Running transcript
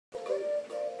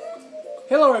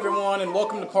Hello everyone, and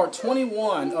welcome to part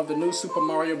 21 of the new Super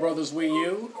Mario Bros. Wii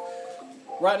U.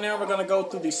 Right now we're going to go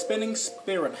through the Spinning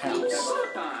Spirit House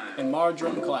in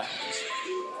Marjoram Clouds.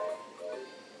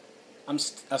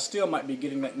 I still might be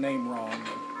getting that name wrong,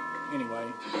 but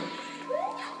anyway.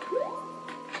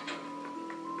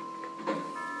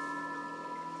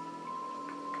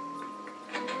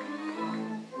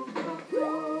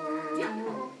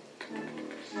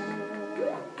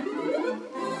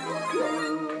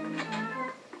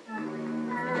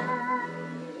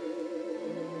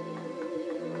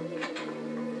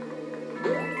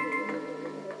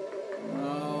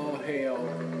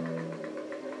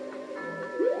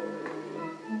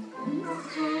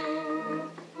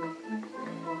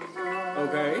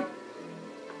 Okay.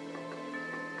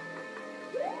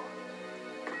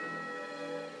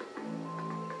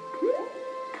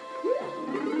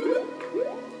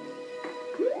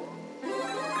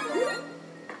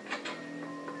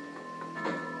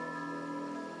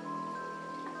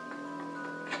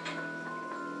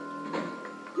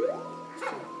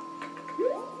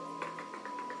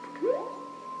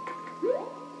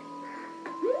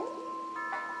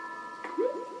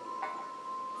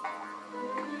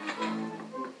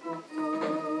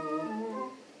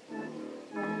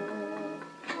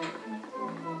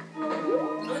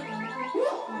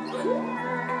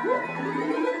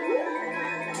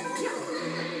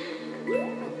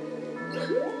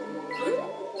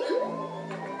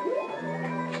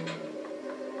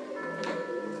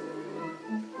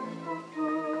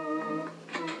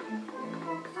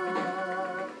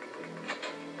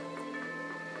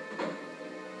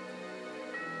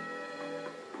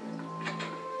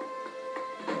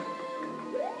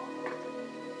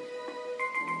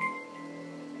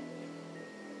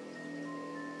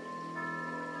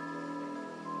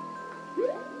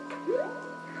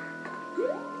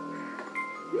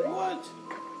 What?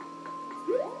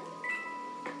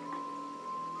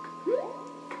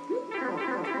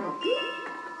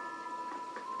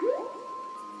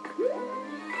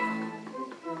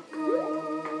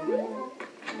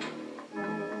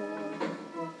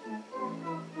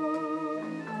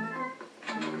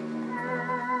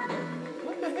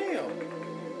 What the hell?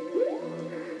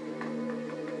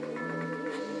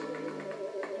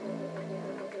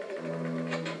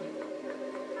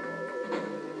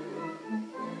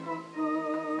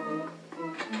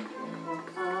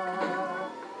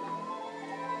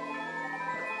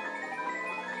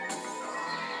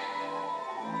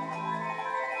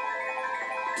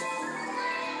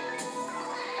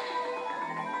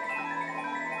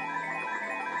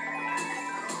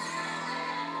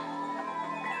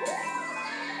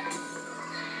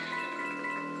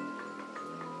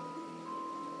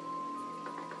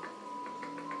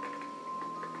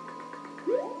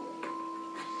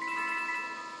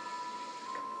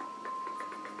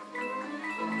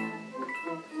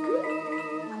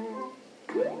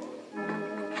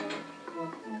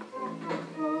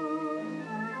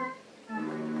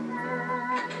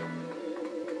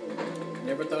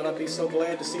 Never thought I'd be so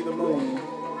glad to see the moon.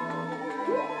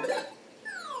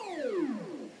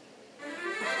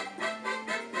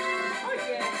 Oh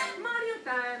yeah, Mario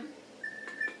time!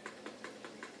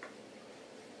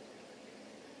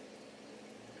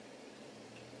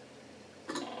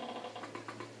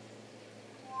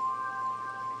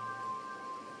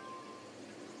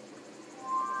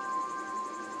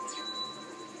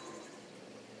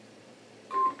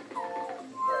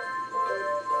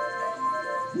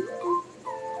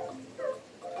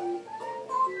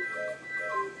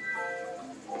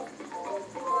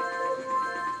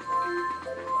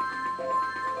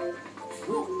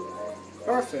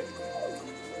 Perfect.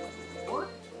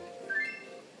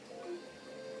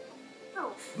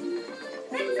 Oh.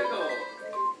 Mexico!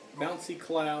 Bouncy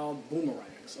cloud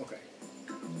boomerangs. Okay.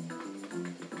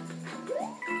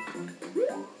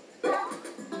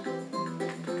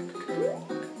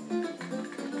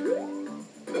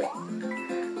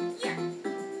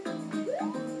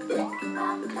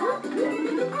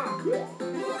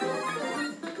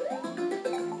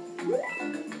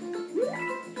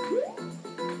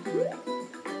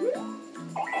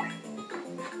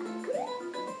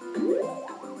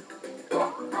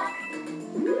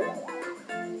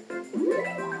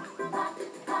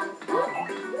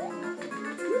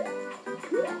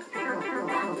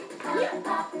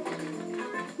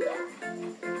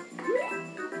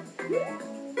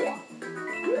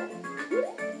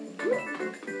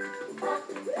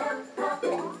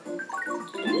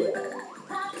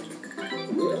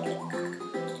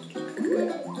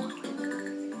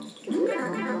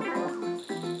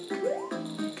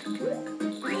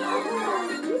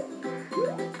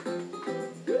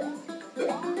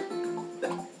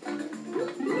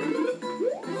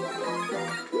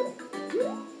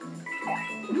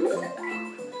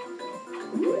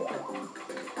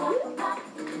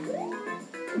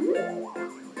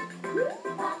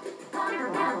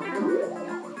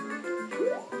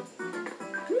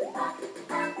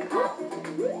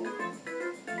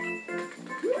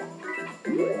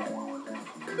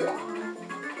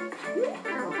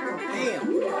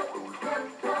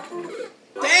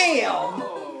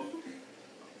 Damn!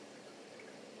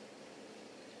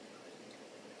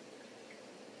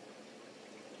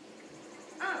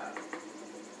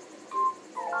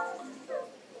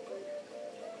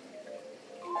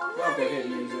 I'll go ahead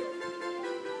and use it.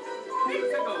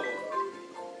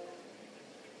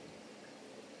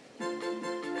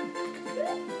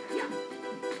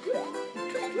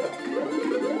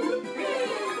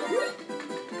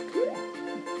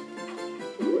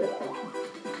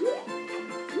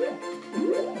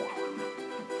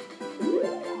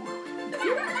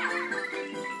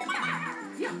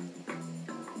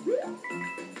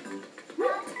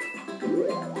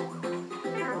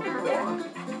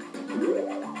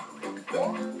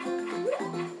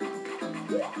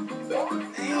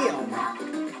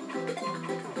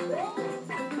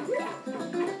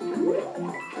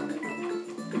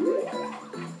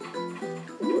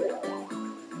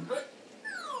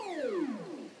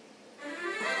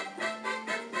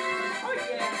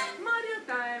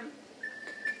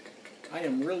 I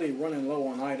am really running low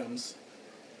on items.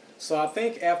 So I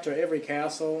think after every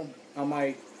castle, I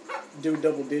might do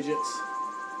double digits.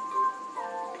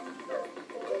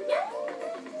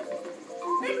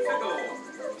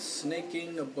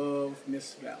 Snaking above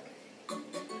Miss Valley.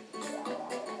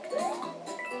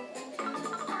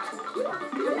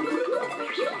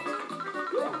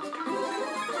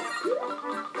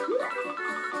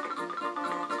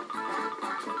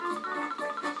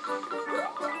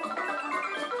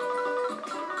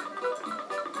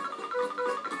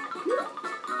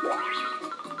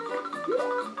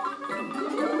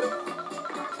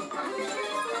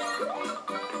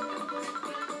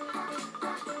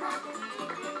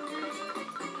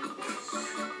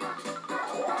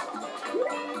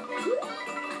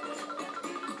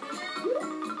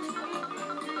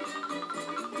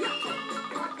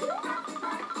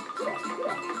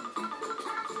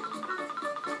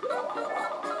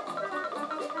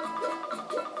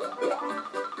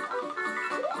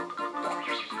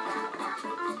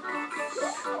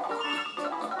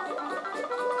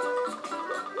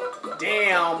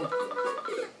 Damn.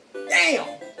 Damn.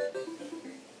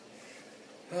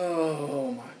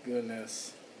 Oh my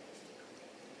goodness.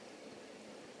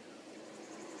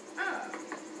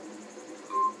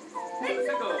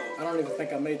 I don't even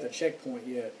think I made the checkpoint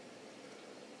yet.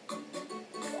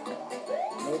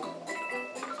 Nope.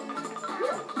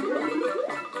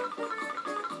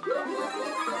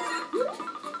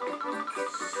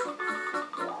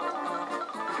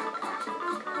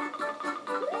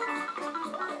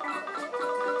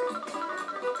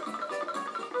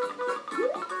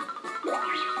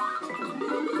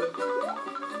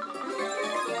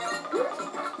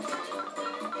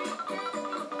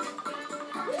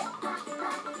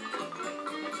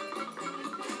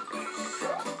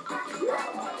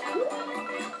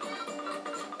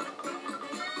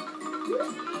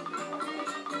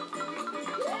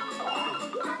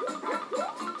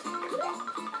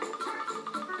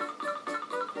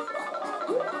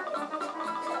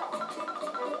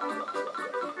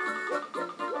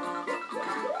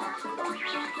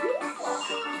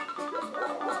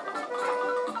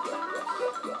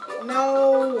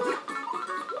 No!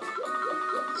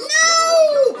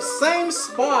 No! Same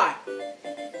spot!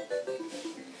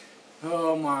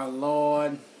 Oh my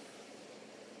Lord.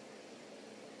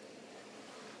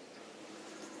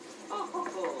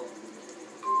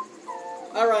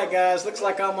 Alright guys, looks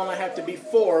like I'm gonna have to be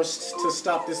forced to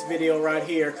stop this video right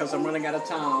here because I'm running out of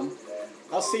time.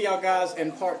 I'll see y'all guys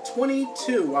in part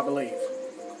 22, I believe.